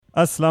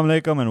Assalamu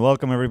alaikum and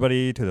welcome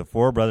everybody to the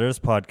Four Brothers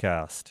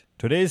podcast.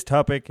 Today's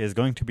topic is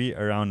going to be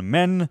around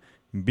men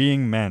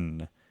being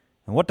men.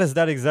 And what does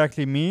that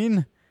exactly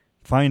mean?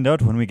 Find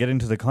out when we get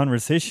into the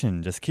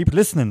conversation. Just keep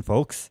listening,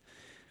 folks.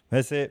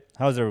 Vese,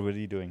 how's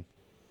everybody doing?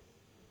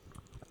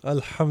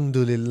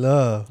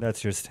 Alhamdulillah.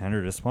 That's your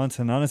standard response,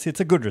 and honestly, it's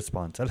a good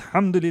response.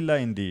 Alhamdulillah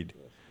indeed.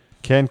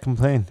 Can't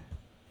complain.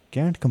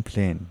 Can't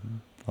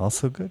complain.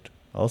 Also good.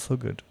 Also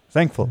good.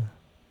 Thankful.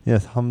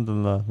 Yes,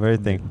 alhamdulillah. Very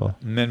thankful.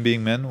 Men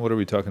being men? What are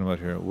we talking about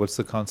here? What's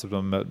the concept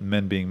of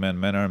men being men?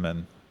 Men are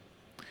men.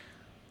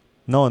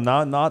 No,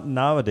 not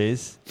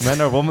nowadays.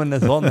 Men are women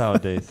as well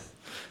nowadays.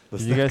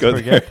 Did you guys go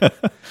forget?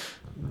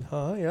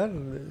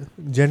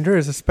 Gender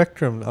is a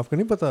spectrum. आपको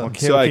नहीं पता?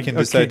 Okay, So I can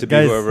decide to be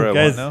guys, whoever I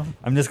guys, want now?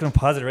 I'm just going to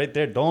pause it right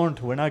there.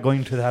 We're not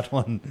going to that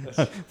one.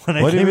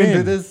 When What do you came into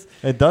mean? this,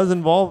 It does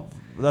involve.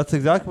 That's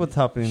exactly what's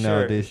happening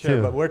nowadays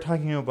too. But we're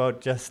talking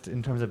about just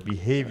in terms of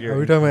behavior. Are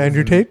we talking about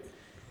Andrew Tate?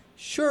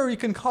 Sure, you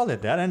can call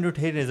it that. Andrew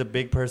Tate is a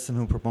big person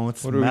who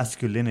promotes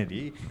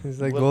masculinity. Is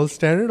like Well- gold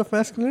standard of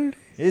masculinity?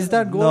 Is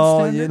that gold No,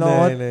 standard? you know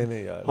what?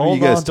 Yeah. What are you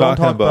guys don't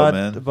talking talk about,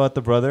 bad man? about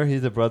the brother.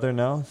 He's a brother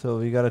now, so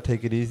we gotta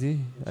take it easy.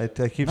 I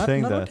keep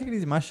saying Don't that. take it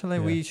easy. Mashallah,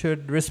 Yeah. we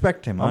should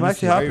respect him. I'm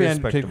Honestly, actually happy very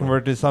Andrew Tate respectable.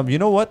 converted to Islam. You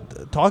know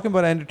what? Talking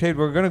about Andrew Tate,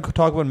 we're going to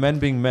talk about men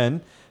being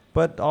men.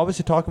 But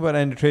obviously, talking about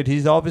Andrew Tate,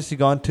 he's obviously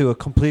gone to a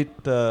complete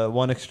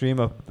one extreme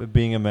of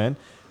being a man.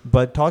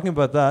 But talking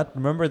about that,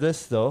 remember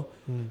this though.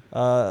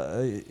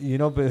 But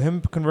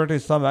him converting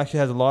to Islam actually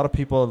has a lot of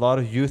people, a lot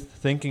of youth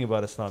thinking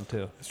about Islam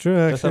too. It's true,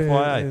 Just actually.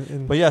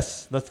 FYI. But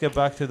yes, let's get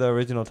back to the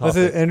original That's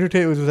it, topic. Andrew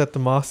Tate was at the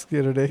mosque the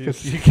other day.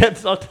 You can't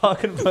stop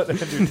talking about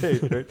Andrew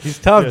Tate, right? He's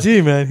top Yeah.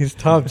 G, man. He's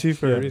top G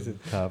for Yeah. a reason.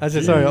 Top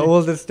Actually, G. sorry,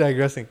 all this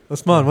digressing.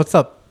 Osman, what's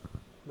up?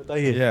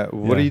 Bataiye. Yeah,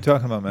 what Yeah. are you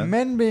talking about, man?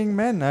 Men being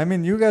men. I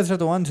mean, you guys are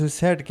the ones who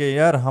said,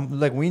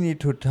 we need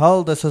to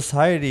tell the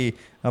society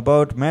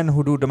about men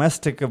who do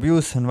domestic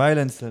abuse and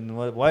violence and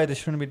why they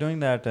shouldn't be doing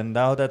that. And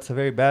now that's a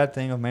very bad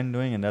thing of men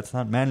doing, and that's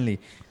not manly.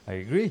 I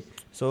agree.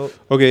 So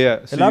Okay,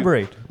 yeah. So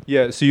elaborate.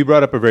 so you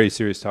brought up a very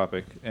serious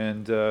topic.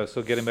 And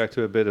so getting back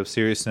to a bit of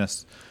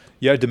seriousness.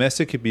 Yeah,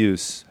 domestic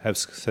abuse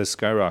has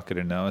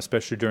skyrocketed now,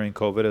 especially during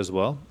COVID as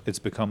well. It's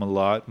become a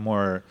lot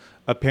more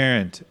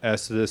apparent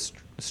as to the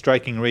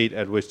striking rate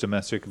at which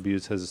domestic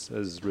abuse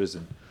has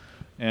risen.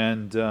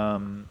 And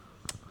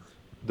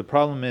the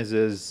problem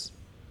is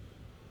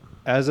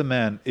as a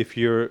man, if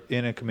you're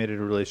in a committed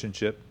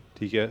relationship,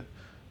 to get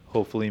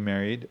hopefully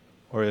married,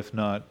 or if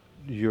not,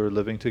 you're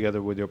living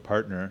together with your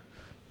partner,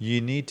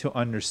 you need to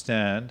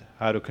understand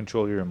how to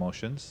control your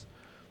emotions.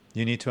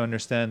 You need to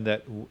understand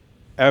that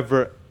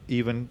ever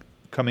even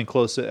coming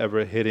close to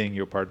ever hitting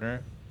your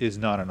partner is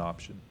not an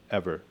option,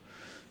 ever.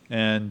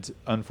 And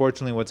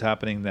unfortunately, what's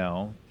happening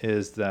now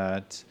is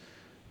that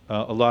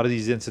a lot of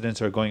these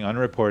incidents are going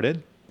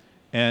unreported.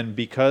 And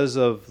because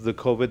of the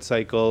COVID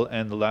cycle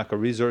and the lack of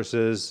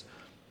resources,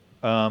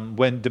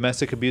 when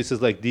domestic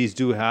abuses like these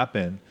do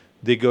happen,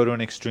 they go to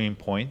an extreme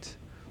point.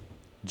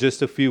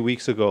 Just a few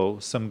weeks ago,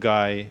 some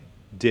guy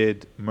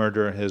did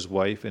murder his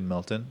wife in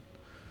Milton.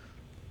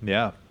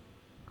 Yeah.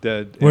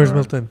 Where's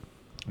Milton?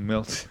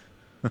 Milton.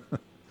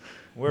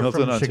 We're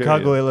Milton, from Ontario.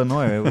 Chicago,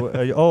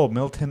 Illinois.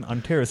 Milton,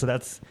 Ontario. So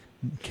that's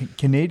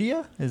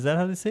Canada? Is that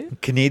how they say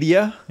it?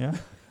 Canada? Yeah.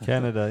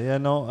 Canada. Yeah,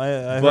 no, I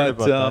heard But,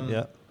 about that.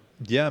 Yeah.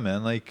 Yeah,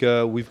 man. Like,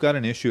 we've got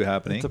an issue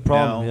happening. It's a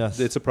problem, now. yes.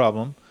 It's a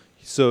problem.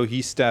 So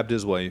he stabbed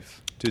his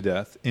wife to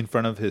death in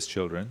front of his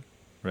children,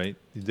 right?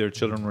 Their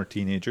children were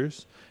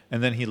teenagers.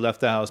 And then he left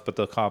the house, but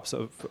the cops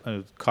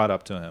caught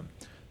up to him.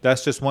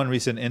 That's just one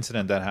recent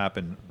incident that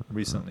happened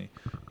recently.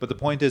 But the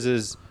point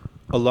is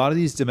a lot of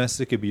these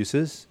domestic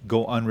abuses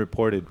go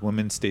unreported.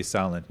 Women stay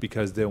silent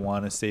because they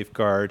want to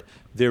safeguard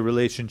their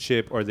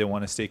relationship, or they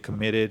want to stay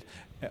committed,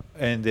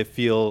 and they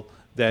feel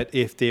that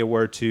if they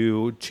were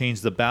to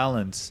change the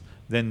balance,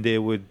 then they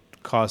would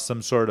cause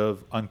some sort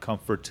of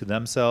uncomfort to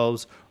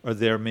themselves, or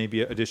there may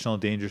be additional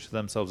danger to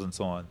themselves, and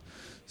so on.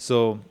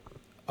 So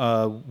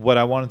what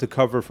I wanted to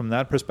cover from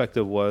that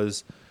perspective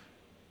was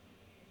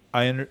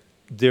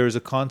there's a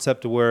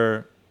concept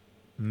where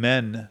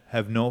men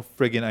have no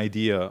friggin'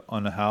 idea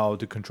on how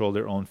to control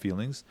their own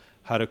feelings,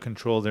 how to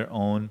control their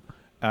own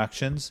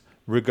actions,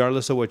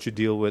 regardless of what you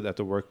deal with at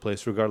the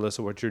workplace, regardless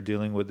of what you're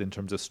dealing with in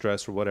terms of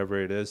stress or whatever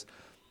it is.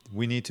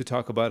 We need to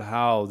talk about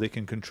how they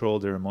can control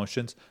their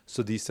emotions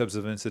so these types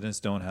of incidents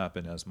don't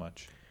happen as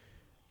much.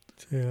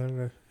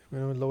 Yeah,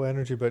 low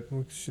energy, but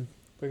we should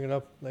bring it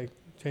up, like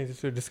change this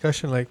to a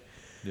discussion. Like,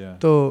 Yeah.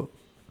 so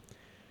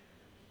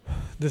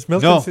this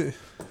Milton.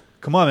 No.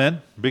 Come on,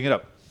 man. Bring it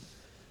up.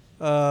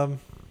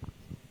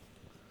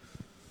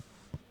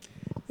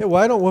 Yeah,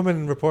 why don't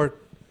women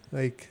report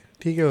like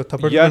Tigo?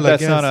 Yeah,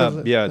 that's not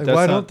a... Yeah, like, that's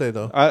why not, don't they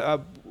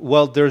though?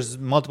 Well, there's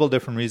multiple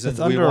different reasons.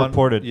 It's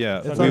underreported.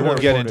 Yeah, It's we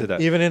won't get underreported. into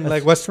that. Even in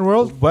like Western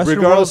world.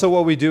 Regardless of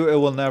what we do, it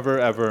will never,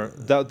 ever...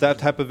 That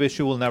type of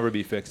issue will never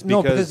be fixed.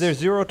 No, because there's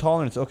zero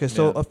tolerance. Okay,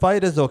 so Yeah. a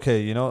fight is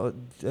okay,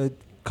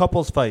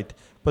 couples fight.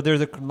 but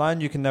there's a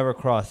line you can never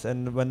cross.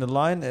 And when the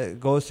line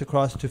goes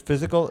across to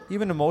physical,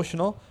 even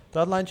emotional,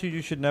 that line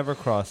you should never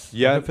cross.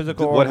 Yeah, Either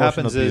physical or what emotional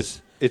happens abuse.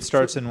 is it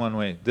starts in one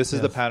way. This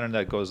is the Yes. pattern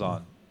that goes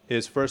on.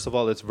 Is first of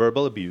all, it's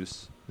verbal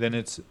abuse, then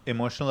it's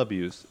emotional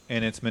abuse,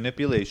 and it's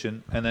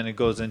manipulation, and then it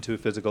goes into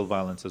physical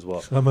violence as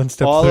well. I'm on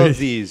step All 3. of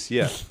these,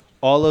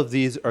 all of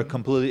these are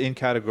completely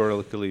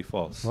incategorically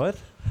false. What?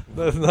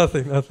 That's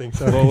nothing.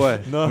 Sorry. Well,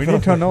 what? No. We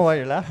need to know why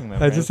you're laughing,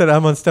 man. I just said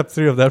I'm on step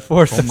 3 of that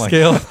 4-step my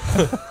scale.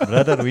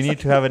 brother, we need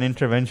to have an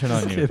intervention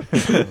on you.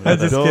 I'm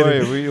just Don't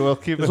kidding. worry, we will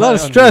keep There's an a lot eye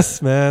of on you.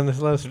 stress, man. There's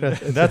a lot of stress.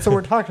 That's what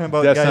we're talking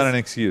about, That's guys. not an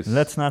excuse.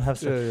 Let's not have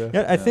stress.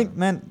 Yeah. I think,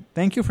 man,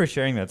 thank you for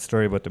sharing that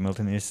story about the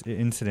Milton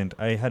incident.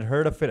 I had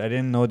heard of it. I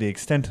didn't know the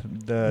extent.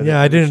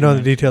 I didn't know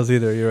the details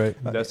either. You're right.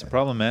 That's the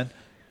problem, man.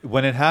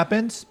 When it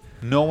happens,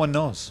 no one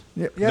knows.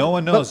 Yeah, No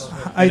one knows.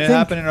 I And it think-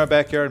 happened in our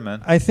backyard,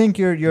 man. I think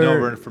you're. No,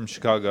 we're from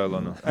Chicago. I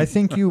don't know. I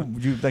think you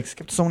like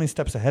skipped so many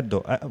steps ahead, though.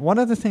 One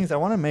of the things I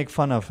want to make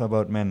fun of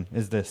about men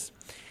is this.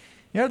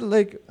 Yeah,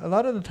 like a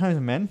lot of the times,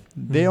 men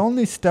they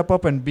only step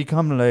up and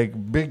become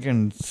like big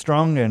and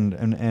strong and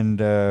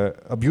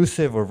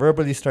abusive or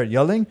verbally start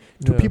yelling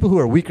to Yeah. people who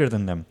are weaker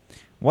than them.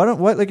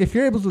 What like if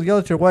you're able to yell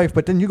at your wife,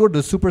 but then you go to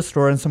the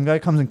superstore and some guy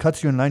comes and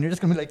cuts you in line, you're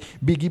just gonna be like,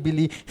 Biggie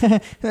Billy,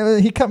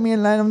 he cut me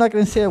in line. I'm not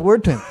gonna say a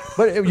word to him.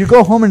 But if you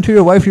go home and to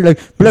your wife, you're like,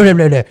 blah, blah,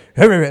 blah, blah,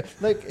 blah, blah, blah.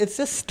 Like it's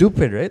just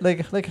stupid, right?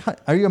 Like,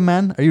 are you a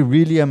man? Are you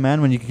really a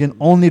man when you can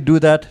only do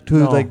that to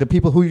No. like the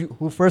people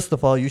who first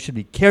of all you should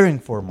be caring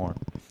for more?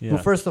 Who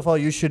first of all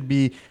you should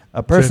be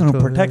a person Gentle,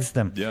 who protects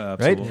them, Yeah,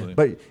 right? absolutely.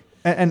 But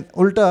and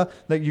ulta,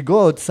 like you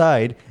go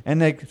outside and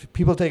like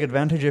people take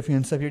advantage of you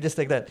and stuff. You're just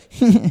like that,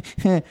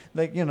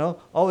 like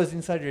always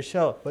inside your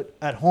shell. But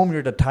at home,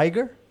 you're the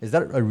tiger. Is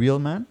that a real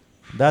man?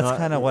 That's No,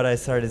 kind of what I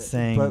started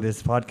saying but-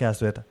 this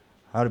podcast with.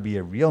 How to be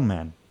a real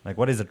man? Like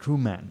what is a true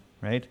man?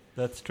 Right?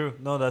 That's true.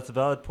 No, that's a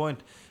valid point.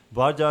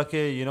 Baar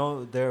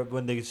jaake, they're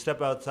when they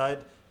step outside,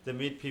 they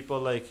meet people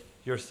like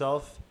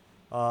yourself.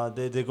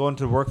 They go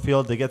into the work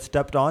field, they get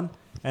stepped on,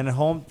 and at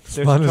home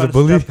they're Usman is trying a to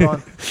bully. step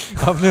on.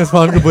 आपने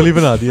उस्मान को bully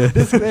बना दिया.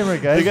 Disclaimer,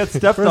 guys. They get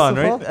stepped First on,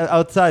 of all, right?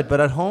 Outside, but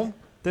at home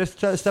they're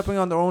stepping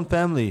on their own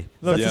family.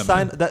 Look, That's yeah, a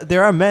sign that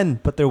there are men,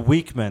 but they're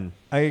weak men.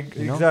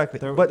 Exactly.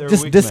 They're But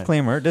just weak men.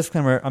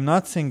 disclaimer. I'm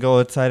not saying go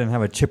outside and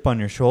have a chip on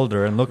your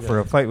shoulder and look for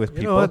a fight with You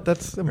people. know what?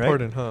 That's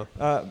important, huh?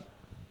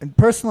 And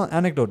personal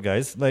anecdote,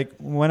 guys. Like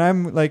when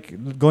I'm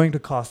like going to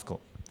Costco,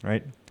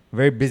 right?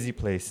 Very busy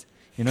place.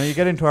 You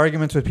get into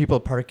arguments with people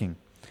parking.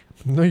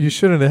 No, you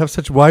shouldn't. They have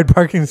such wide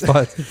parking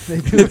spots.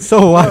 It's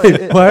so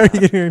wide. Why are you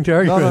getting into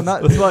arguments?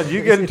 not. That's why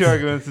you get into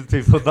arguments with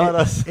people, not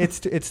us.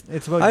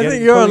 It's about. I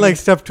think you're on like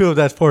step 2 of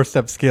that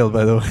 4-step scale,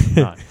 by the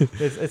way.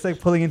 It's like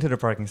pulling into the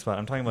parking spot.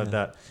 I'm talking about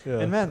that. Yeah.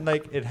 And man,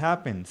 like it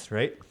happens,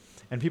 right?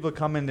 And people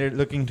come in, they're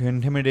looking to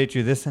intimidate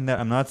you, this and that.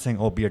 I'm not saying,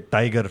 be a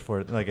tiger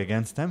for like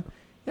against them.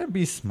 Yeah,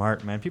 be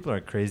smart, man. People are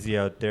crazy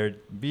out there.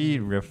 Be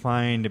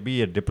refined.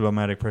 Be a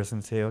diplomatic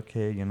person. Say,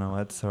 okay, you know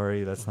what?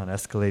 Sorry, let's not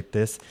escalate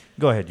this.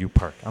 Go ahead, you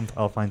park.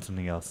 I'll find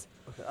something else.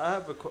 Okay,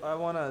 I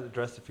want to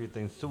address a few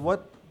things. So,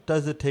 what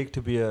does it take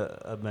to be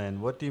a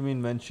man? What do you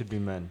mean men should be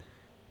men?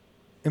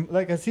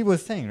 Like as he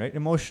was saying, right?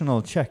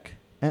 Emotional check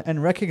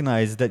and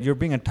recognize that you're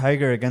being a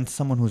tiger against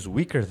someone who's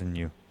weaker than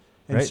you.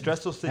 In Right?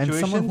 stressful And situations,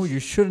 someone who you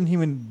shouldn't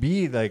even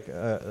be like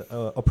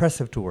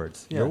oppressive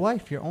towards. Yeah. Your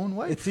wife, your own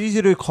wife. it's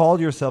easy to call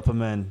yourself a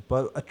man,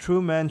 but a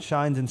true man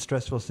shines in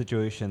stressful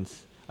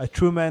situations. A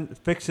true man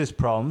fixes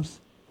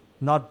problems,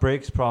 not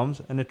breaks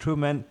problems, and a true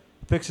man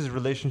fixes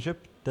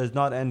relationship, does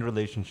not end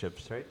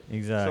relationships, right?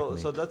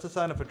 Exactly. So that's a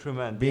sign of a true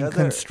man. The Being other-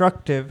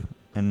 constructive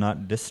and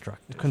not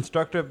destructive.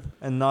 constructive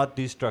and not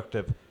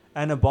destructive.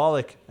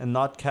 Anabolic and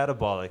not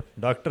catabolic.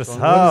 Dr. What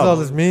does all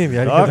this mean?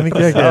 यार ये पता नहीं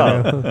क्या कह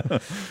रहे हो?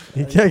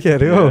 ये क्या कह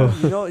रहे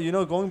हो? You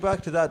know, going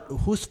back to that,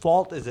 whose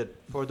fault is it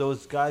for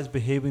those guys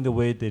behaving the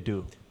way they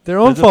do? Their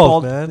own Is it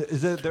fault, man.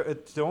 Is it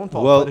it's their own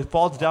fault? Well- but it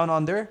falls down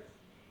on their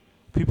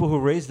people who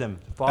raised them.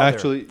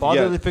 Actually,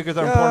 fatherly yeah. figures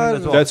are Yeah, important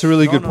as well. That's a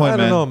really No, good no, point, I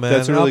man. don't know, man.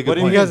 That's a really But good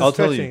you point. guys are I'll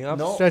tell stretching. you. आप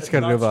No, stretch it's कर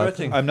not रहे हो बात.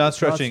 stretching. I'm not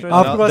It's not stretching. stretching.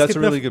 After That's a basket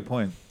really left- good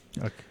point.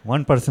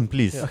 One person,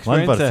 please. Yeah. One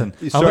Experience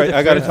person. Sorry,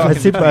 I got to talk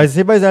in between.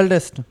 Asiba's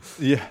eldest.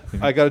 Yeah,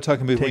 I got to talk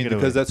in Take between it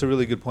because away. that's a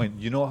really good point.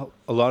 You know,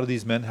 a lot of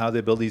these men, how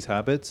they build these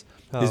habits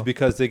is How?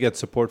 because they get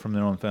support from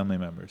their own family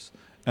members.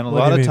 And a What do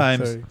lot you of mean?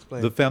 times, Sorry,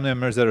 explain. the family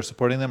members that are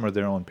supporting them are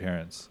their own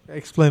parents.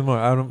 Explain more.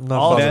 I'm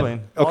not I'll following.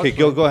 explain. Okay, I'll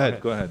go explain. ahead.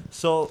 Okay. Go ahead.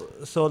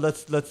 So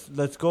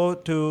let's go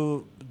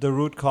to the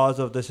root cause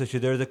of this issue.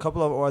 There's a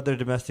couple of other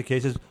domestic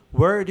cases.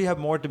 Where do you have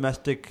more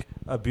domestic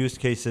abuse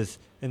cases?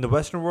 In the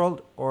Western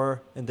world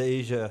or in the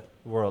Asia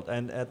world?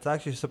 And it's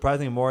actually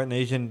surprisingly more in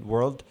Asian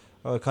world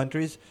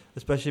countries,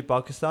 especially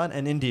Pakistan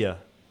and India.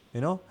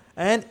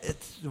 And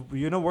it's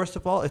worst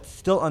of all, it's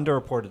still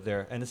underreported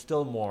there, and it's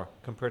still more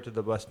compared to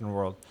the Western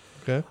world.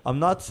 Okay. I'm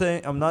not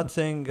saying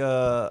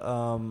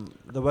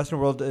the Western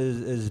world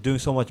is doing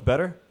so much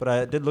better, but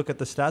I did look at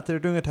the stats. They're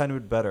doing a tiny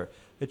bit better.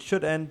 It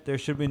should end. There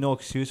should be no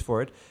excuse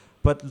for it.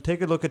 But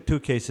take a look at two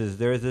cases.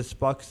 There is this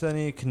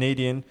Pakistani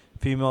Canadian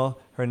female.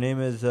 Her name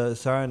is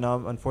Sarah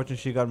Nam. Unfortunately,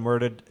 she got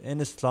murdered in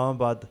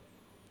Islamabad,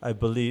 I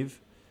believe,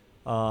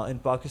 in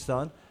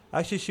Pakistan.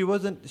 Actually, she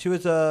wasn't. She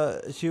was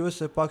a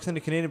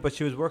Pakistani Canadian, but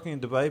she was working in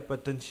Dubai.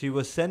 But then she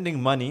was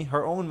sending money,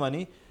 her own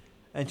money,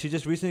 and she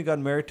just recently got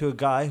married to a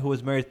guy who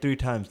was married 3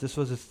 times. This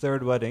was his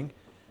 3rd wedding,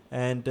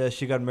 and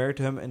she got married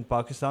to him in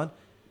Pakistan.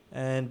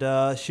 And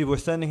she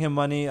was sending him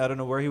money. I don't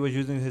know where he was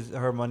using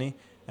her money.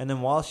 And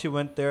then while she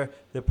went there,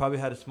 they probably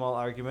had a small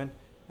argument,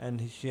 and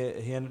he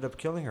ended up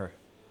killing her.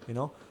 You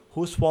know,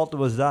 whose fault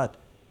was that?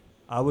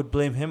 I would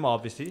blame him,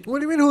 obviously. What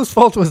do you mean? Whose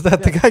fault was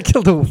that? The guy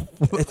killed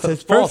It's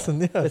his person.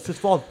 fault. Yeah. It's his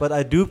fault. But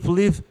I do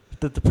believe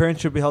that the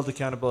parents should be held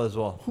accountable as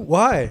well.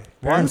 Why?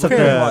 Parents Why? of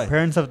the Why?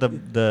 parents of the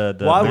Why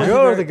the was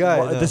girl he or the guy?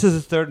 why- No. This is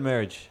his 3rd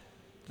marriage.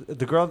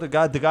 The girl, the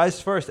guy, the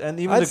guy's first, and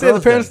even I'd the say the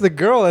girl's parents of then. the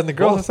girl and the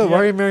girl Both, herself. yeah.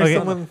 Why are you marrying Okay.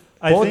 someone?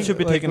 I Both think should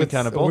be like, taken with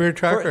accountable. a weird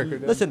track For-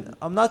 record, yeah. Listen,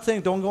 I'm not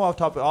saying don't go off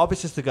topic.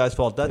 Obviously, it's the guy's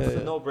fault. That's Yeah, a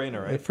yeah.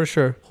 no-brainer, right? For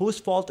sure. Whose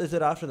fault is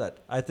it after that?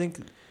 I think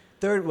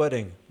 3rd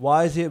wedding.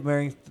 Why is he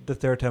marrying the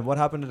 3rd time? What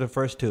happened to the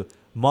first 2?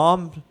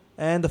 Mom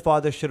and the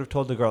father should have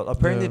told the girl.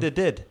 Apparently, Yeah. they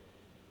did.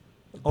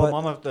 Oh, But-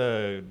 mom of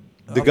the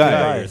guy.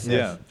 guys, Yeah.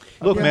 yes.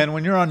 Look, Yeah. man,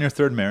 when you're on your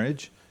 3rd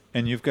marriage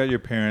and you've got your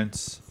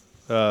parents,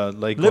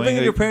 like Living going,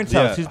 in your parents'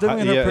 house. He's living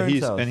in her parents'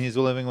 he's, house. and he's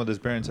living with his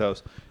parents'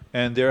 house,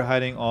 and they're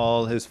hiding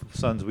all his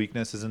son's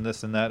weaknesses and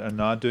this and that, and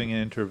not doing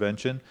an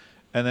intervention,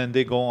 and then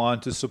they go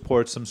on to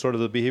support some sort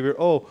of the behavior.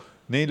 Oh,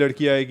 नहीं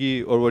लड़की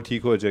आएगी और वो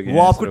ठीक हो जाएगी.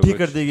 वो आपको ऐसा ठीक कुछ.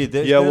 कर देगी.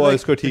 Yeah, They're वो like,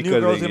 इसको the ठीक new कर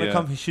girl's देगी, gonna yeah.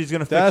 come. She's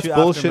gonna That's fix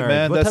you bullshit, after marriage.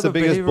 man. What That's type the of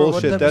biggest behavior-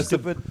 bullshit. What type That's the-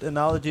 of stupid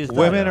analogy is that?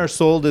 Women are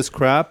sold as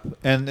crap,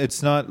 and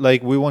it's not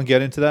like we won't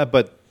get into that,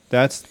 but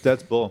that's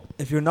bull.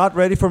 If you're not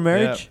ready for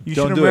marriage, Yeah, you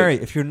don't shouldn't do it. marry.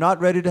 If you're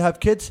not ready to have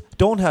kids,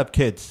 don't have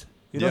kids.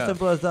 You know, Yeah.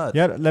 simple as that.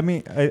 Yeah, let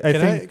me. I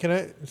think Can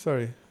I?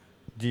 Sorry.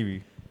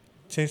 GB.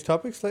 Change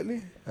topic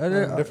slightly? Uh,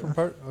 Different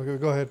part? Okay,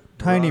 go ahead.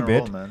 Tiny We're on a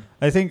roll, bit. man.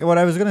 I think what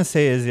I was gonna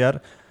say is, yeah,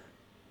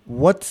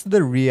 what's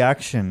the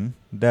reaction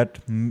that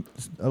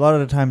a lot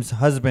of the times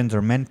husbands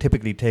or men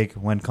typically take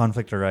when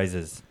conflict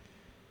arises?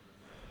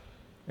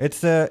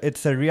 It's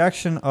a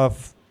reaction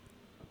of,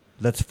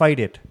 let's fight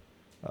it,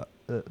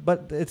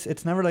 but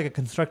it's never like a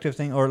constructive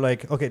thing or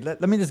like, okay,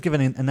 let me just give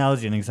an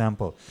analogy, an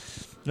example.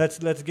 Let's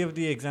give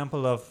the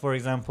example of, for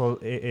example,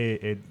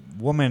 a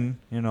woman,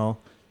 you know,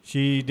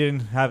 she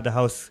didn't have the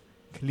house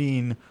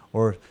clean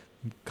or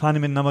खाने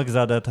में नमक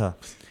ज़्यादा था,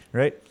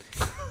 right?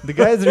 The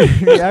guy's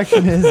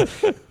reaction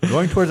is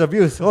going towards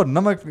abuse. Oh,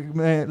 namak,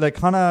 like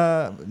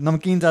khana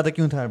namkeen zyada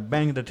kyun tha?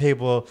 Bang the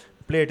table,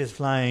 plate is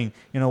flying,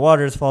 you know,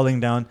 water is falling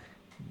down.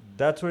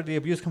 That's where the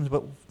abuse comes.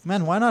 But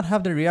man, why not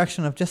have the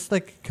reaction of just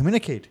like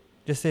communicate?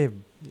 Just say,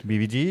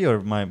 BVG or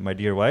my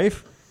dear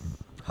wife,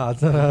 हाथ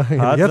जरा हाथ हिल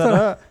गया था।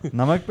 ज़रा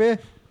नमक पे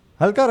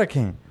हल्का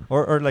रखें,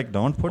 or like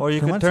don't put Or you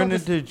too can much turn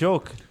salt. it into a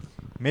joke.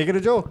 Make it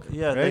a joke.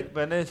 Yeah, right? like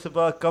मैंने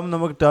सुबह कम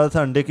नमक डाला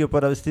था अंडे के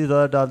ऊपर अब इसलिए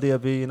ज़्यादा डाल दिया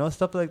अभी, you know,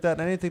 stuff like that.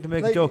 Anything to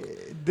make a Like, joke.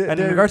 the- And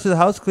in the- regards to the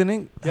house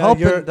cleaning, Yeah, help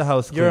you're- in the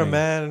house You're a cleaning.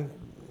 man,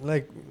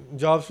 like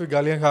jobs पे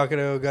गालियाँ खा के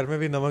रहे हो, घर में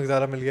भी नमक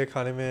ज़्यादा मिल गया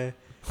खाने में,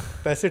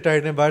 पैसे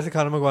टाइट ने बाहर से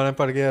खाना मंगवाना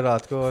पड़ गया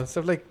रात को, and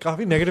stuff like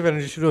काफी negative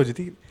energy शुरू हो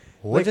जाती है.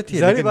 हो Like, जाती है,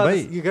 ज़ाहिर लेकिन बात भाई,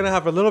 है, you're gonna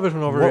have a little bit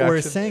of an what we're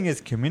overreaction. saying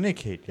is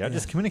communicate. Yeah,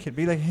 just communicate.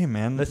 Be like, hey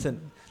man, Listen,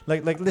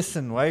 like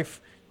listen, wife,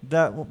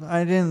 that I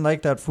didn't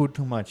like that food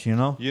too much. You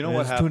know, You know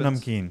what it's too happens?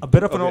 namkeen. a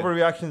bit of an Okay.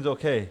 overreaction is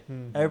okay. Hmm.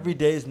 Every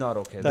day is not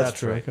okay. That's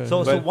true. right. Okay. So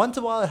But- once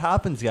in a while it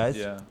happens, guys.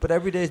 Yeah. But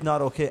every day is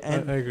not okay.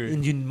 And I agree.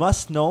 and you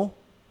must know,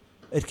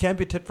 it can't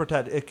be tit for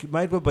tat. It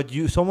might be, but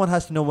someone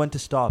has to know when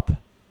to stop.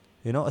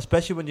 You know,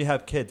 especially when you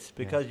have kids,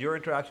 because your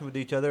interaction with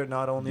each other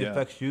not only Yeah.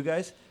 affects you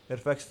guys, it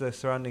affects the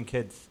surrounding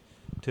kids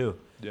too.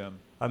 Yeah.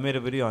 I made a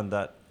video on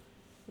that.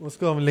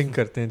 उसको हम link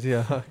करते हैं जी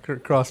हाँ,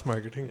 cross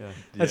marketing. Yeah.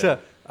 Yeah. Acha,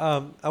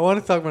 I want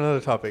to talk about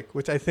another topic,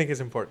 which I think is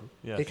important.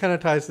 Yes. It kind of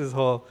ties to this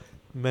whole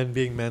men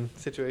being men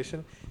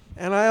situation.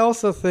 And I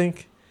also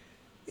think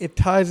it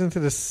ties into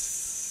the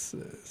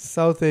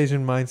South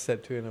Asian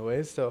mindset too, in a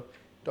way. So,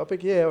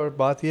 topic ye or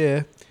baat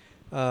ye,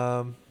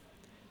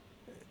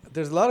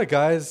 there's a lot of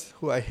guys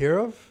who I hear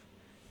of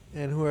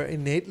and who are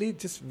innately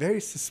just very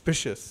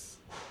suspicious.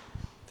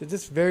 They're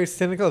just very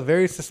cynical,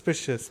 very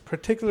suspicious,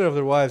 particularly of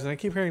their wives. And I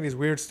keep hearing these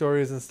weird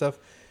stories and stuff.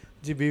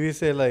 जी बीवी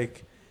से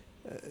like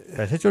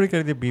पैसे चोरी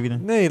कर दिए बीवी ने.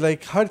 नहीं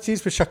like हर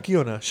चीज पे शक्की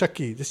होना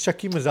शक्की just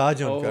शक्की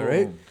मिजाज है उनका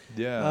right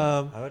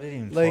Yeah. I didn't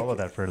even like- follow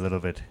that for a little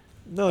bit.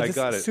 no I just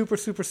got it.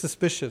 super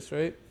suspicious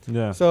right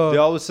Yeah. so They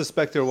always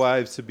suspect their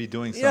wives to be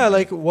doing something. yeah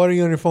like what are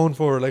you on your phone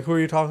for like who are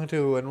you talking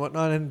to and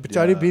whatnot and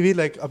bichari Yeah. bibi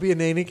like abhi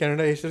nahi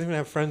Canada she doesn't even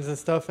have friends and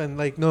stuff and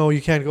like no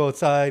you can't go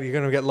outside you're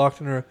gonna get locked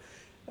in her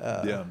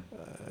Yeah.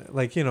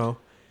 like you know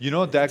You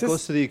know, that just-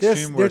 goes to the they're,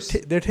 extreme where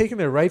they're taking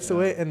their rights Yeah.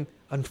 away and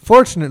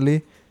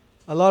unfortunately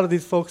a lot of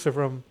these folks are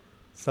from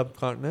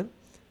subcontinent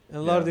and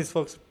a lot of Yeah. these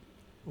folks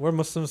we're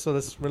Muslims so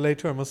let's relate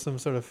to our Muslim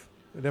sort of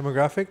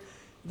demographic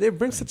they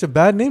bring such a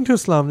bad name to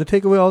Islam they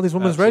take away all these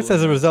women's rights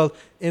as a Absolutely. result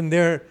in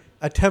their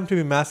attempt to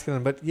be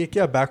masculine, but ye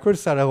kya backwards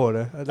sara ho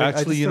raha hai? Like, I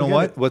Actually, just you don't know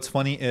get what? it. What's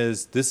funny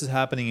is this is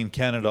happening in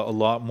Canada a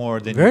lot more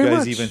than Very you guys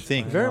much. even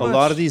think. Very a much.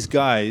 lot of these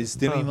guys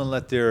didn't Huh. even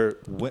let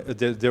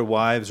their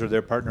wives or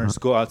their partners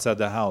go outside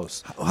the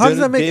house. How does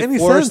that make they any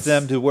force sense?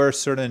 them to wear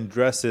certain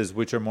dresses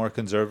which are more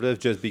conservative,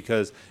 just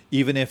because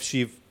even if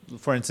she,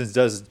 for instance,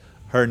 does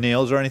her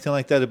nails or anything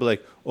like that, they'd be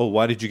like, "Oh,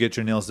 why did you get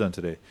your nails done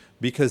today?"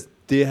 Because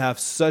they have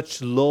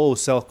such low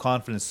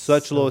self-confidence,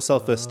 such low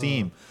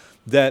self-esteem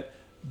that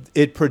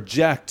it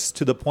projects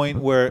to the point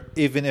where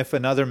even if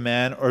another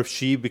man or if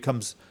she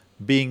becomes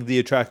being the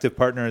attractive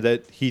partner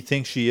that he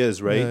thinks she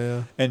is, right?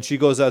 Yeah. And she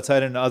goes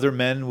outside and other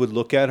men would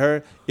look at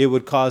her, it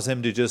would cause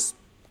him to just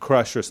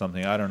crush or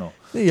something. I don't know.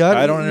 Yeah,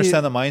 I don't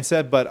understand the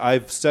mindset, but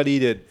I've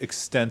studied it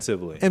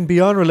extensively. And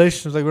beyond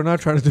relationships, like we're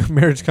not trying to do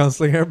marriage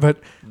counseling here, but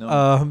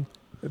No.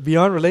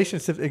 beyond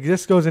relationships, it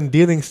just goes in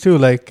dealings too.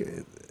 Like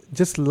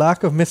just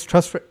lack of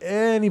mistrust for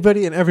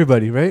anybody and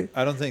everybody, right?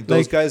 I don't think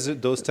those like- guys,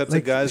 those types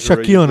like of guys are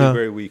Shaki usually hona.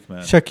 very weak,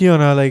 man. Shaky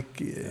होना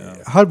like Yeah.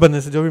 हर बंदे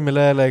से जो भी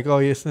मिला है like oh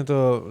ये इसने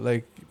तो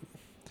like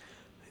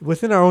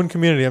within our own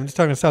community, I'm just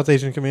talking South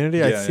Asian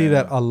community, I Yeah, see yeah,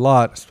 that yeah. a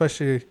lot,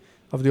 especially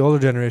of the older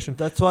generation.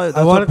 That's why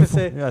I wanted to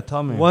say Yeah,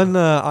 tell me. one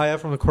ayah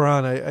from the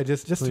Quran. I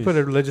just to Please. put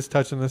a religious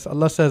touch on this.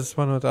 Allah says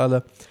subhanahu wa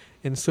ta'ala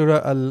in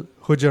Surah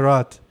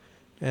Al-Hujurat,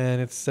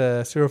 and it's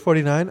Surah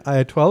 49,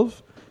 ayah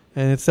 12,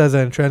 and it says,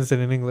 and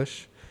translated in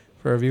English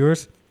for our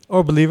viewers,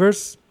 or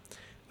believers,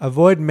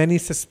 avoid many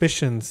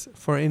suspicions,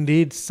 for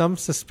indeed some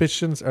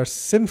suspicions are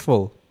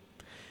sinful,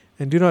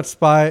 and do not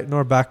spy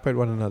nor backbite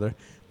one another.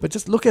 But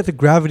just look at the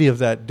gravity of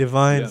that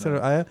divine Yeah, sort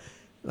of man. ayah.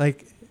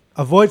 Like,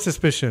 avoid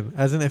suspicion.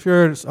 As in, if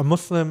you're a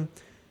Muslim,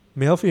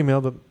 male,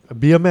 female, but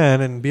be a man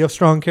and be of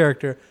strong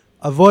character,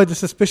 avoid the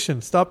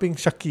suspicion. Stop being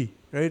shaki,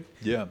 right?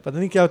 Yeah. पता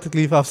नहीं क्या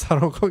तकलीफ आप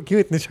सारों को क्यों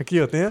इतने shaky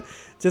होते हैं?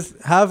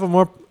 Just have a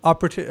more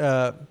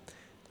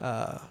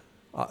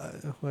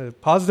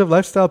positive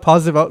lifestyle,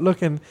 positive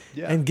outlook, and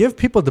Yeah. and give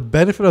people the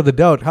benefit of the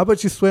doubt. How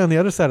about you sway on the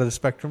other side of the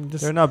spectrum?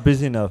 Just They're not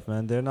busy enough,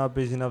 man. They're not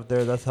busy enough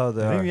there. That's how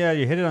they I are. think yeah,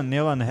 you hit it on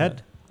nail on the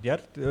head. यार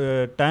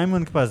time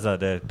उनके पास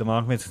ज़्यादा है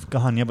दिमाग में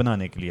कहानियाँ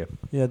बनाने के लिए.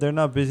 Yeah, they're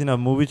not busy enough.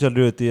 Movie chal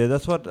rahi hoti hai.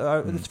 That's what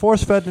it's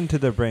force fed into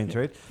their brains,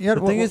 right? Yeah,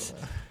 The thing is,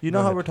 you know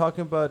go how ahead. we're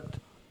talking about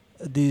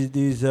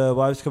these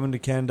wives coming to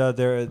Canada.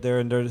 They're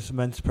under this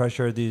immense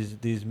pressure.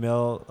 These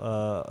male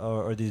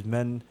or these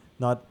men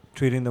not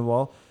treating them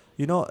well.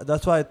 You know,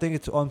 that's why I think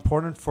it's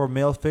important for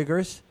male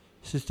figures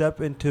to step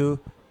into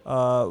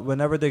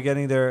whenever they're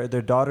getting their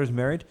daughters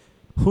married.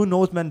 Who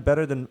knows men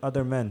better than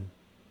other men?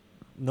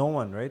 No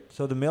one, right?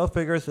 So the male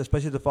figures,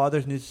 especially the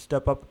fathers, need to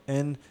step up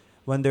in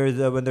when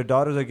their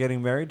daughters are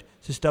getting married,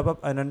 to step up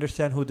and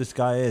understand who this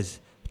guy is.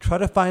 Try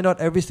to find out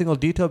every single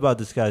detail about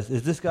this guy.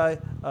 Is this guy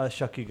a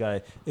shaki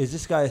guy? Is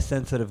this guy a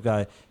sensitive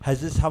guy?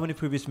 How many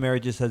previous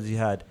marriages has he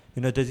had?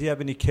 You know, does he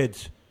have any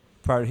kids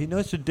prior? He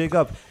knows to dig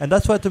up, and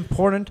that's why it's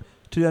important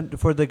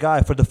for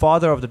the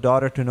father of the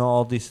daughter to know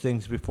all these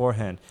things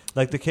beforehand.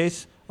 Like the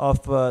case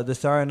of the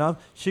Sarah Nam,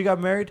 she got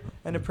married,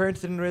 and the parents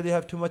didn't really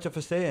have too much of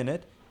a say in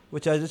it,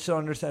 which I just don't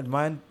understand.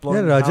 Mind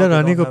blowing. yeah, Raja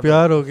Rani ko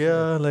pyar ho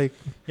gaya. Like,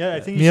 Yeah, I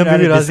think you Miyan should add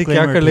Bibi a Razi kya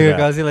disclaimer kar to lega that.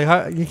 Ghazi. Like,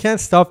 how, you can't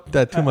stop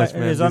that too much,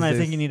 man. Rizwan, these I days.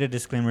 think you need a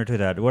disclaimer to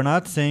that. We're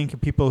not saying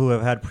people who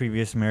have had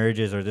previous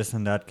marriages or this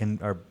and that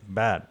are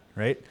bad,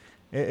 right?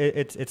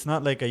 It's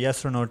not like a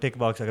yes or no tick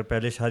box. Agar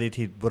pehle shaadi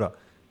thi bura.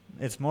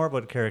 It's more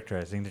about character,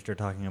 I think, that you're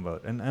talking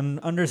about, and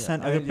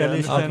understand. Yeah, agar pehle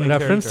understand shaadi- the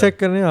reference character. check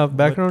कर रहे हैं आप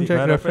background check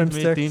My reference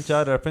check तीन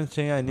चार reference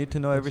चाहिए. I need to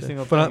know every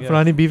single thing. yeah.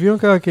 पुरानी बीवियों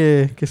का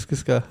कि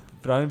किस का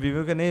पुरानी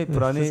बीवियों का नहीं,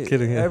 पुरानी Just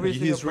kidding, yeah. every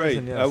single He's right.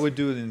 person, yes. I would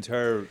do the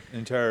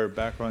entire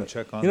background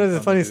check on. You know, there's a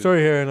on funny the dude. story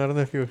here, and I don't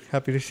know if you're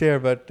happy to share,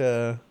 but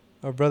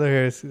our brother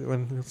here,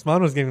 when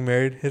Usman was getting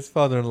married, his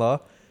father-in-law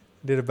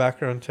did a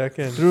background check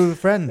and through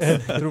friends,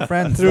 through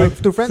friends, through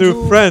friends,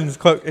 through friends,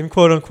 quote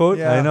unquote.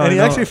 Yeah. I know, and he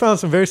I know. actually found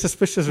some very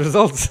suspicious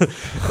results.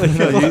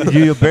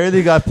 you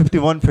barely got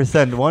 51%,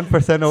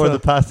 1% over So- the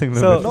passing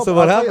so- limit. No, so but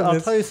what I'll tell you- happened I'll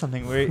is- tell you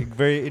something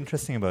very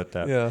interesting about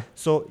that. Yeah.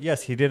 So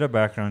yes, he did a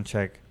background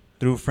check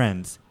through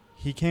friends.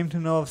 He came to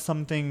know of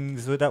some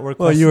things that were.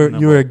 Well, you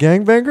were a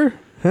gangbanger,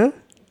 huh?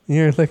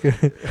 You're like a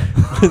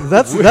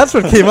that's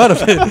what came out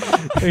of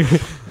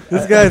it.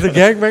 This guy's a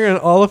gangbanger, and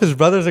all of his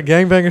brothers are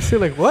gangbangers too.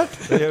 Like what?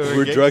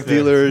 We're drug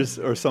dealers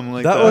or something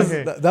like that that. was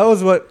Okay. that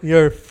was what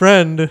your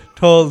friend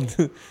told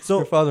So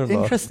your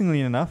father-in-law.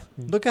 interestingly enough,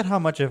 look at how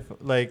much of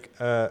like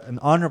an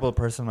honorable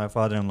person my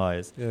father-in-law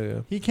is. Yeah.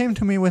 He came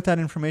to me with that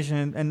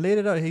information and laid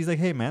it out. He's like,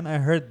 "Hey man, I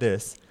heard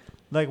this.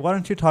 Like, why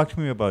don't you talk to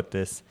me about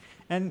this?"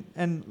 And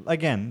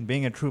again,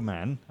 being a true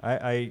man, I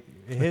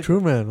A hit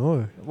true man.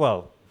 Oh.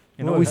 well.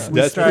 You know, Oh, we, yeah. we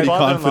That's strive. pretty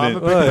confident.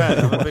 I'm a big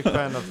fan. I'm a big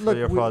fan of Look,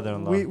 your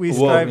father-in-law. We Well,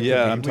 strive to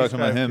yeah, be. I'm We talking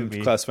about strive to him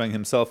be. classifying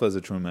himself as a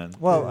true man.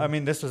 Well, I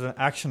mean, this was an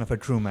action of a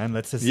true man.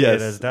 Let's just say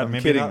Yes, it as that. I'm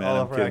Maybe kidding, not man, all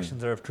I'm of our kidding.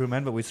 actions are of true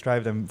men, but we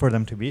strive for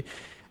them to be.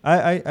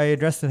 I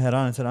addressed it head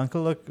on and said,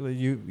 "Uncle, look,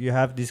 you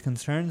have these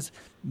concerns.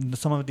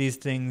 Some of these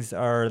things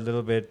are a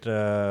little bit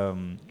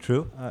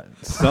True.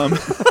 Some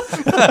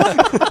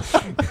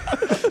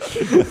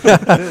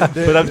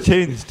But I've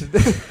changed.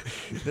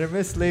 They're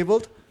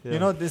mislabeled, Yeah. You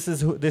know, this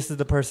is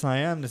the person I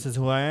am. This is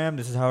who I am.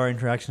 This is how our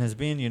interaction has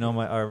been. You know,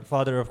 our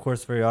father, of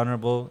course, very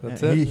honorable.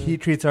 That's he it. he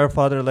treats our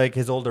father like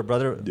his older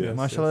brother. Yes,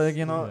 Mashallah,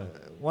 yes.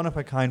 like, one of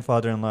a kind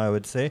father-in-law, I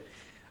would say.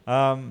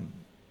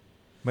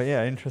 But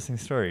yeah, interesting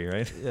story,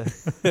 right? Yeah.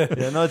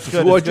 Yeah, no, it's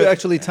good. What it's did you good.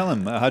 actually tell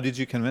him? How did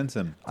you convince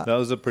him? That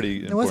was a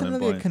pretty It wasn't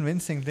important really a point.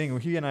 convincing thing.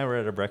 He and I were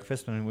at a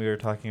breakfast and we were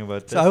talking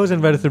about this. So I was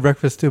invited to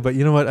breakfast too, but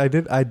you know what I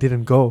did? I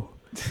didn't go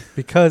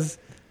because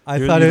I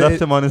You thought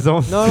left him on his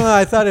own. No,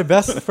 I thought it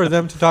best for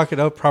them to talk it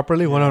out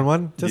properly, one on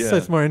one, just so Yeah.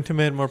 it's more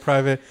intimate, more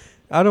private.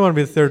 I don't want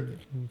to be the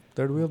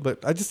third wheel,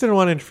 but I just didn't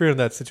want to interfere in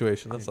that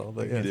situation. That's all.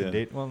 But yeah, It's a Yeah.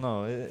 date. Well,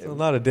 no. so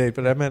not a date,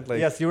 but I meant like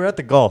yes, you were at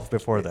the golf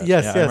before that.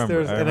 yes, Yeah, yes. remember, There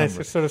was, and I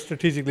remember. sort of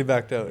strategically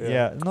backed out.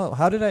 Yeah. No,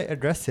 how did I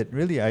address it?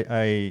 Really,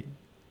 I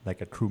like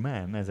a true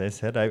man, as I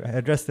said, I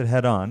addressed it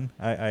head on.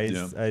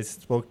 I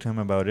spoke to him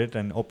about it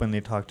and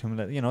openly talked to him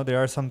that, there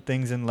are some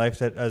things in life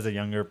that as a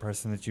younger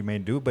person that you may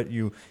do, but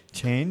you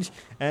change.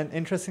 And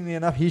interestingly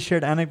enough, he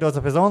shared anecdotes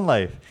of his own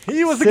life.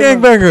 He was the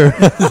Similar-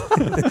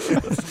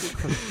 gangbanger.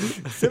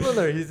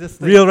 Similar. He's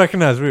just like, Real,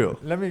 recognize real.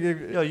 Let me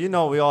give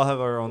We all have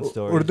our own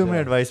stories. Urdu में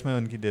yeah. Advice मैं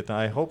उनकी देता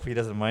हूँ. I hope he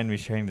doesn't mind me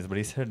sharing this, but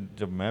he said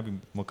जब मैं भी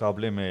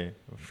मुकाबले में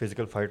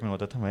physical fight में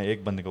होता था, मैं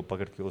एक बंदे को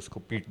पकड़ के उसको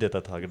पीट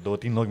देता था. अगर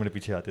 2-3 लोग मेरे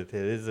पीछे आते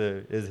थे. It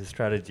is his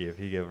strategy if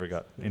he ever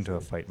got into a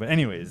fight. But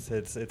anyways,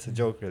 it's a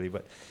joke really.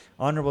 But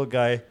honorable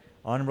guy,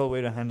 honorable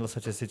way to handle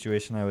such a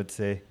situation, I would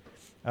say.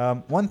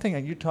 One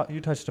thing you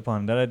touched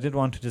upon that I did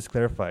want to just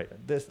clarify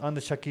this on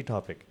the Shaki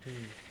topic.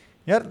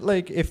 Yeah,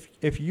 like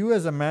if you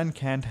as a man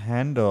can't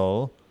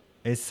handle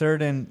a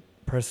certain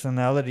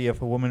personality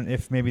of a woman,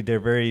 if maybe they're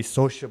very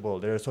sociable,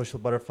 they're a social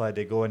butterfly,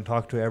 they go and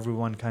talk to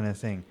everyone kind of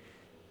thing,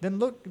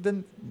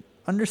 then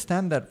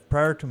understand that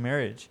prior to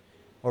marriage,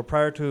 or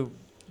prior to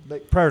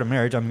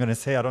marriage, I'm going to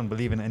say I don't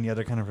believe in any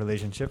other kind of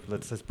relationship.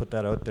 Let's just put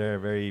that out there,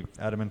 very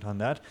adamant on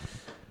that.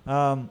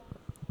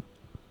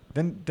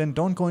 Then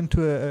don't go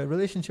into a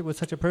relationship with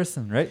such a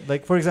person, right?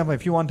 Like, for example,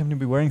 if you want him to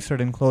be wearing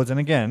certain clothes, and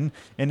again,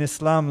 in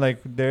Islam, like,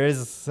 there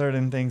is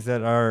certain things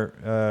that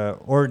are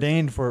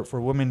ordained for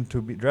women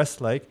to be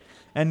dressed like,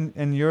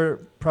 and your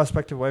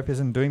prospective wife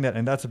isn't doing that,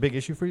 and that's a big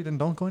issue for you, then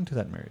don't go into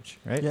that marriage,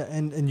 right? Yeah,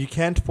 and you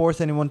can't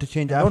force anyone to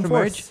change Don't after force.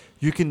 marriage.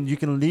 You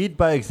can lead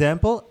by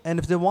example, and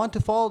if they want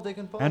to follow, they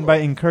can follow. And by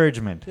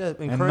encouragement. Yeah,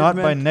 And not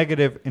by encouragement.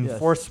 negative Yes.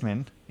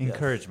 enforcement, Yes.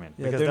 encouragement.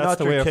 Yeah, Because they're that's not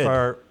the your way kid. of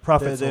our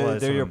Prophet.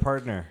 They're your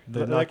partner.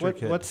 They're Like not your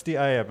kid. what's the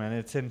ayah, man?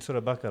 It's in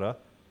Surah Baqarah.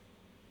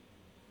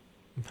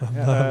 I'm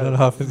not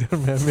हाफिज यार,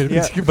 मैं मेरे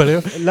Yeah. पीछे क्यों पड़े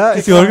हो? La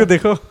किसी और को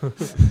देखो.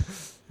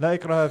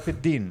 ikraha fi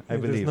din, I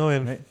There's believe. no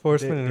right?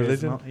 enforcement in There's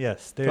religion. no-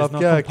 yes, तो there's आप no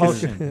क्या-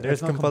 compulsion. किस-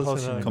 There's no compulsion,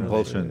 compulsion. in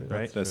Compulsion. religion,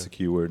 right? That's the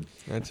key word.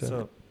 अच्छा.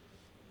 So,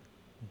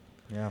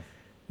 yeah.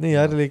 नहीं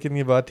यार, लेकिन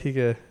ये बात ठीक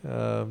है.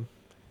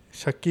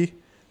 शक्की,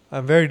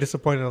 I'm very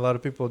disappointed in a lot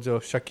of people जो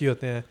शक्की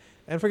होते हैं.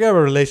 And forget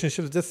about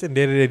relationships, just in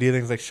day-to-day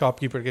dealings, like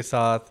shopkeeper के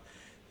साथ,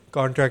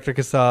 contractor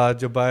के साथ,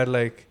 जो बाहर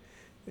like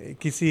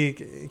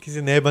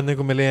किसी नए बंदे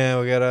को मिले हैं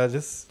वगैरह,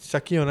 just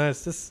शक्की होना,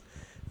 it's just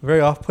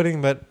very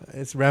off-putting, but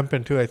it's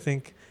rampant too, I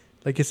think.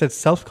 Like you said,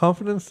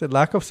 self-confidence, the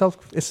lack of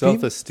self-esteem.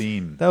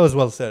 Self-esteem. That was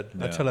well said.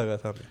 Yeah. अच्छा लगा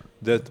था.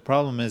 The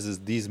problem is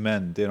these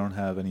men, they don't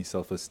have any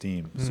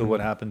self-esteem. So Mhm. what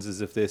happens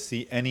is if they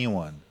see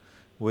anyone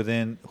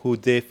within who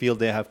they feel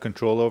they have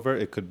control over,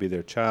 it could be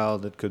their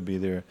child, it could be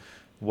their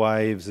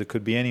wives, it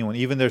could be anyone,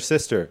 even their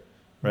sister,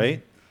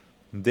 right?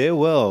 They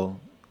will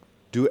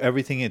do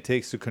everything it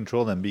takes to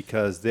control them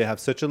because they have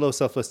such a low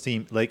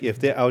self-esteem. Like if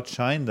they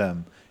outshine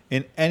them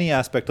in any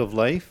aspect of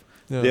life,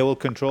 Yeah. they will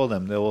control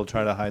them. They will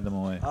try to hide them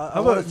away. I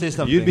want to say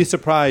something. You'd be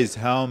surprised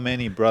how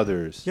many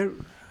brothers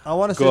I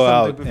want to say go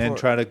something out before. and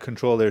try to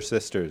control their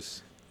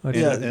sisters.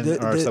 Okay. Yeah, in the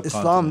our Islam.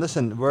 subcontinent.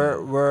 Listen,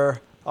 we're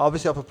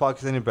obviously of a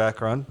Pakistani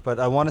background, but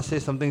I want to say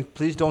something.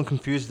 Please don't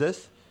confuse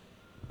this.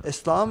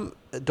 Islam.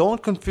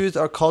 Don't confuse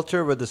our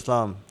culture with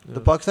Islam. Yeah.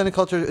 The Pakistani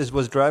culture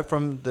was derived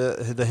from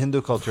the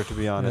Hindu culture, to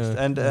be honest,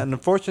 Yeah. and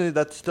unfortunately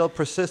that still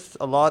persists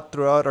a lot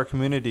throughout our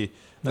community,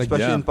 Like,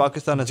 especially yeah. in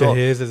Pakistan as well.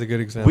 Jahez is a good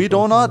example. We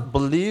do not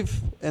believe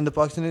in the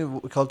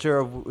Pakistani culture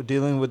of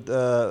dealing with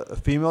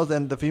females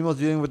and the females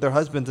dealing with their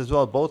husbands as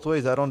well. Both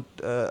ways, I don't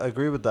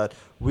agree with that.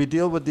 We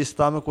deal with the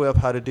Islamic way of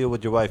how to deal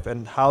with your wife.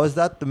 And how is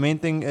that? The main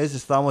thing is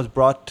Islam was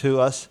brought to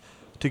us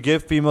to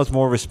give females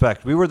more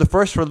respect. We were the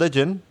first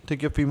religion to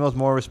give females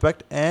more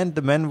respect, and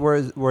the men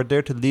were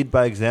there to lead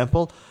by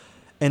example.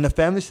 In a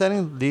family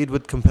setting, lead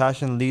with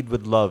compassion, lead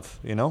with love,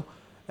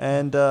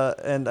 And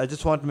I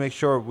just want to make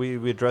sure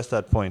we address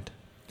that point.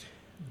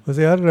 Was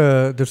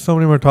there's so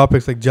many more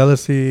topics like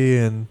jealousy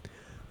and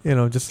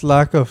just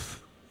lack of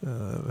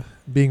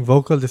being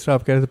vocal. Just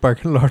आप कह रहे थे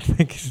parking lot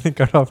में किसी ने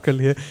cut off कर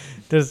लिया.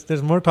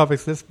 There's more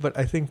topics list, but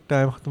I think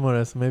time खत्म हो रहा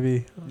है, so maybe.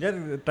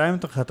 Yeah, time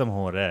तो खत्म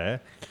हो रहा है.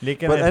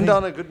 लेकिन But I end think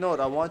on a good note.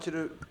 I want you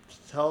to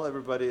tell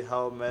everybody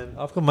how men.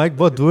 आपका mic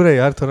बहुत दूर है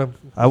यार, थोड़ा.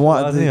 I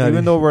want, आवाज़ नहीं आ रही.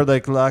 even though we're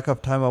like lack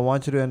of time, I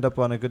want you to end up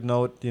on a good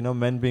note.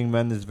 Men being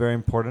men is very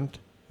important,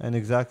 and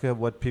exactly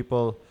what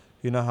people,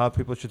 how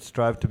people should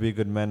strive to be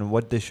good men and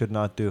what they should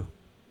not do.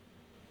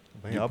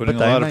 भाई, You're आप putting a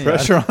बताएं lot ना of यार.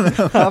 pressure on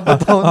them. आप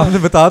बताओ आपने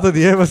बता तो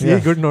दिया है, बस Yeah.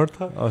 ये गुड नोट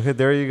था. Okay,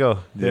 there you go.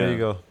 There Yeah. you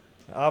go.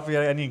 If you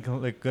have any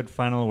good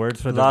final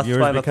words for the Last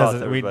viewers, final because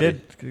thoughts, we everybody.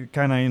 did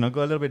kind of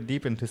go a little bit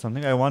deep into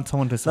something. I want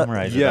someone to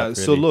summarize it. Yeah, up,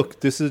 so really. look,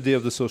 this is the day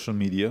of the social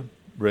media,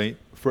 right?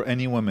 For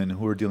any women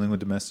who are dealing with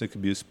domestic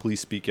abuse,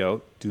 please speak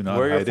out. Do not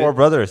We're your hide four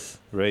it, brothers.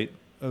 right?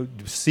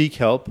 Seek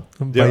help.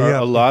 There भैया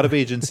are a lot of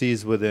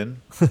agencies within.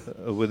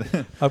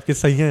 आपके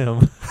सही हैं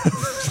हम.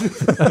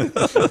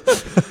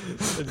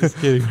 Just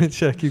kidding.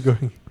 Check, keep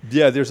going.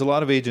 Yeah, there's a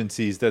lot of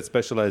agencies that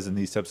specialize in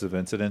these types of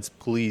incidents.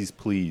 Please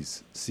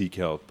seek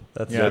help.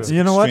 That's Yeah, That's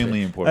you know what?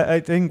 extremely important. I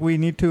think we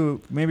need to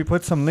maybe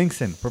put some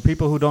links in for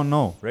people who don't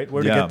know, right?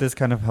 Where to Yeah. get this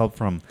kind of help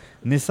from.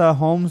 Nisa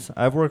Homes,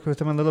 I've worked with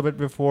them a little bit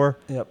before.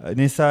 Yep.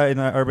 Nisa in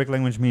Arabic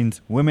language means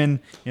women.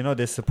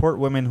 They support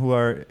women who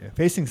are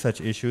facing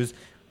such issues.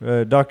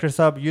 Dr.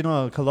 Saab,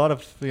 a lot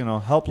of,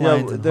 helplines.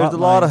 Yeah, and there's a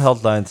lot of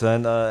hotlines.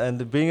 helplines,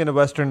 and being in a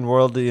Western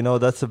world,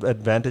 that's the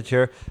advantage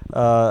here.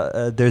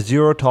 There's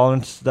zero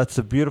tolerance. That's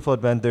a beautiful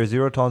advantage. There's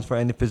zero tolerance for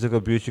any physical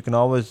abuse. You can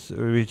always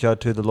reach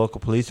out to the local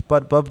police.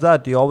 But above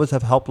that, you always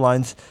have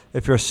helplines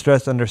if you're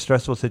stressed under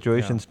stressful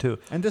situations too.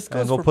 And this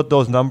goes And we'll for put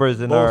those numbers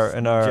in our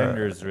both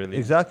genders, really.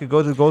 Exactly,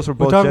 goes for We'll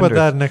both talk genders. about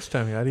that next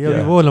time, यार. ये Yeah.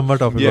 अभी वो लंबा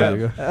topic हो Yeah.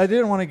 जाएगा. I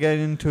didn't want to get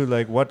into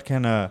what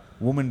can a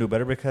woman do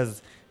better,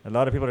 because a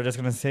lot of people are just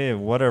going to say,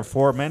 what are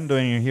four men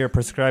doing here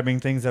prescribing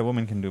things that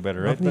women can do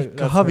better, right? आपने But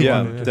that's कहा भी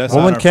Yeah, नहीं है. that's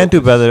Women not our can't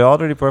do focus. better. They're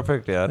already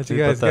perfect. Yeah, अच्छा,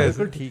 guys, guys.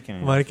 बिल्कुल ठीक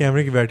है. हमारे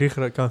कैमरे की बैटरी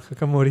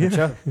कम हो रही है.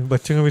 अच्छा.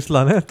 बच्चों को भी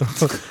सुलाना है तो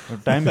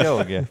टाइम क्या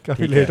हो गया?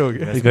 काफी ठीक लेट है. हो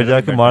गया. Let's घर get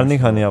जाके back मार to नहीं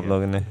the खानी show, आप yeah.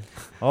 लोगों ने.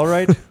 All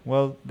right.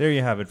 Well, there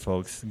you have it,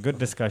 folks. Good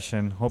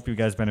discussion. Hope you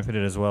guys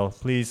benefited as well.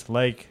 Please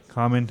like,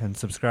 comment, and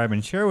subscribe,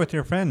 and share with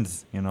your friends.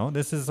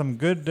 This is some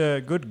good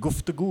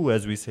guftagu,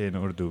 as we say in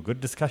Urdu.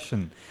 Good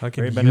discussion. How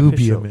Very can you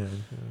be a beneficial.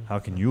 man? How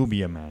can you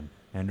be a man?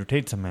 Andrew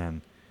Tate's a man.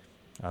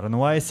 I don't know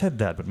why I said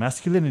that, but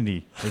masculinity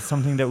is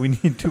something that we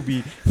need to be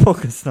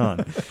focused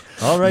on.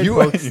 All right, You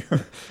folks. and your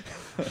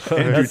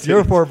Andrew That's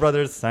your Tate. four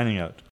brothers signing out.